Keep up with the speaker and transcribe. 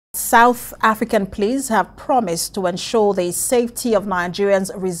South African police have promised to ensure the safety of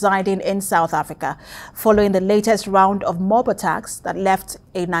Nigerians residing in South Africa following the latest round of mob attacks that left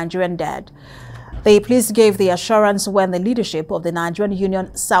a Nigerian dead. The police gave the assurance when the leadership of the Nigerian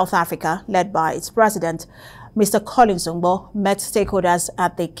Union South Africa, led by its president, Mr. Collins Ngbo, met stakeholders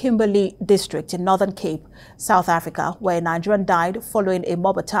at the Kimberly district in Northern Cape, South Africa, where a Nigerian died following a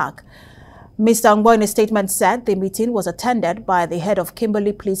mob attack. Mr. Ngbo, in a statement, said the meeting was attended by the head of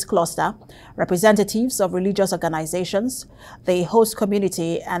Kimberly Police Cluster, representatives of religious organizations, the host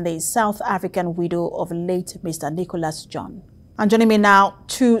community, and the South African widow of late Mr. Nicholas John. And joining me now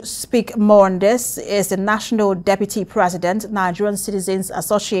to speak more on this is the National Deputy President, Nigerian Citizens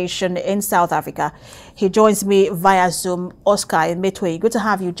Association in South Africa. He joins me via Zoom, Oscar Emetuei. Good to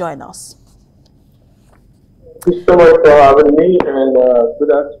have you join us. Thank you so much for having me, and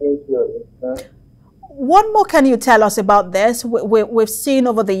good afternoon to you. What more can you tell us about this? We've seen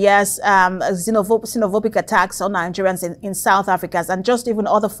over the years xenophobic attacks on Nigerians in South Africa and just even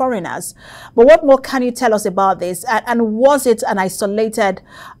other foreigners. But what more can you tell us about this? And was it an isolated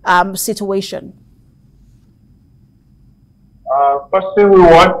situation? Firstly, we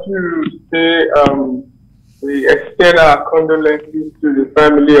want to say we extend our condolences to the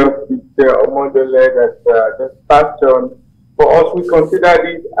family of Mr. Omodole that just passed on. For us, we consider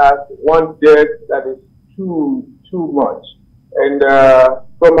this as one death that is too much. And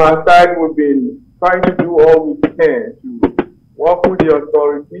from our side, we've been trying to do all we can to work with the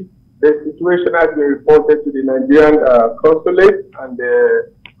authorities. The situation has been reported to the Nigerian consulate and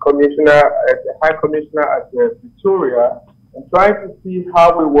the commissioner, the High Commissioner at Victoria, and trying to see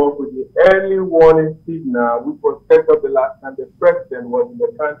how we work with the early warning signal which was set up the last time the president was in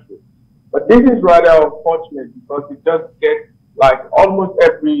the country. But this is rather unfortunate because it just gets like almost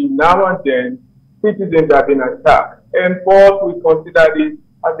every now and then citizens have been attacked. And for us, we consider this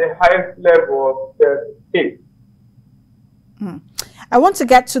at the highest level of the state. I want to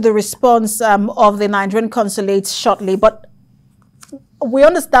get to the response of the Nigerian consulate shortly, but we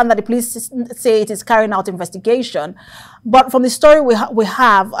understand that the police say it is carrying out investigation. But from the story we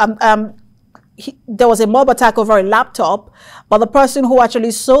have, there was a mob attack over a laptop, but the person who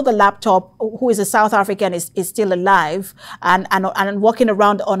actually sold the laptop, who is a South African, is still alive and walking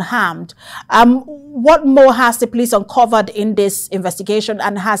around unharmed. What more has the police uncovered in this investigation,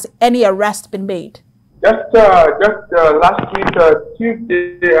 and has any arrest been made? Just last week,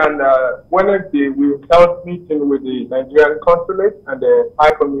 Tuesday and Wednesday, we held meeting with the Nigerian consulate and the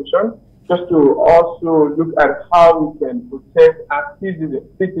High Commission just to also look at how we can protect our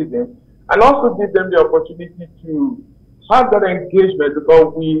citizens and also give them the opportunity to have that engagement,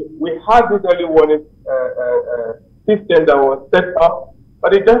 because we had this early warning system that was set up,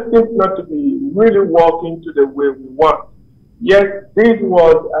 but it just seems not to be really working to the way we want. Yes, this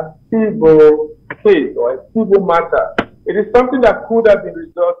was a civil case or a civil matter. It is something that could have been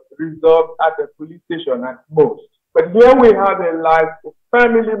resolved at the police station at most. But here we have a life, a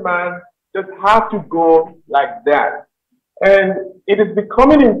family man just have to go like that. And it is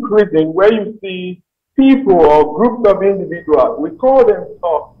becoming increasing where you see people or groups of individuals, we call them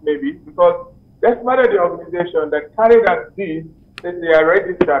soft maybe, because that's part of the organization that carried out this, that they are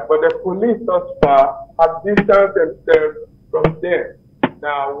registered, but the police thus far have distanced themselves from them.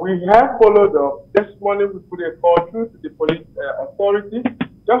 Now, we have followed up. This morning, we put a call through to the police authorities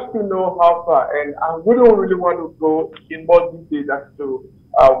just to know how far. And we don't really want to go in more details as to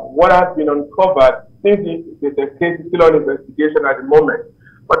what has been uncovered, since the case is still on investigation at the moment.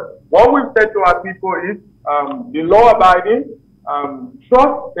 But what we've said to our people is the law-abiding,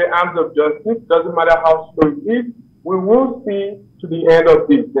 trust the arms of justice, doesn't matter how slow it is. We will see to the end of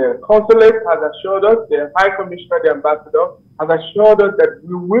this. The consulate has assured us, the High Commissioner, the Ambassador, has assured us that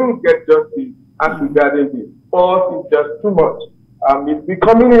we will get justice as regarding this. For us, it's just too much. It's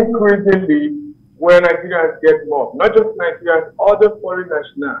becoming increasingly where Nigerians get more, not just Nigerians, other foreign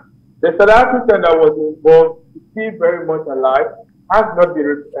nationals. The South African that was involved, is still very much alive, has not been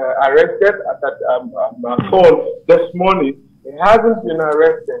arrested at that call this morning. He hasn't been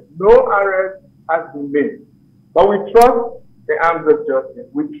arrested. No arrest has been made. But we trust the arms of justice.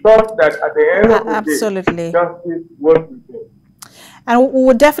 We trust that at the end of the day, justice will prevail. And we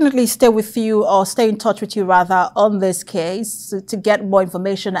will definitely stay with you, or stay in touch with you rather, on this case to get more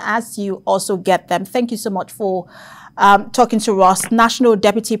information as you also get them. Thank you so much for talking to us. National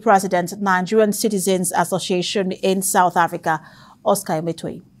Deputy President, Nigerian Citizens Association in South Africa, Oscar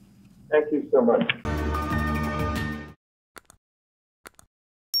Emetuei. Thank you so much.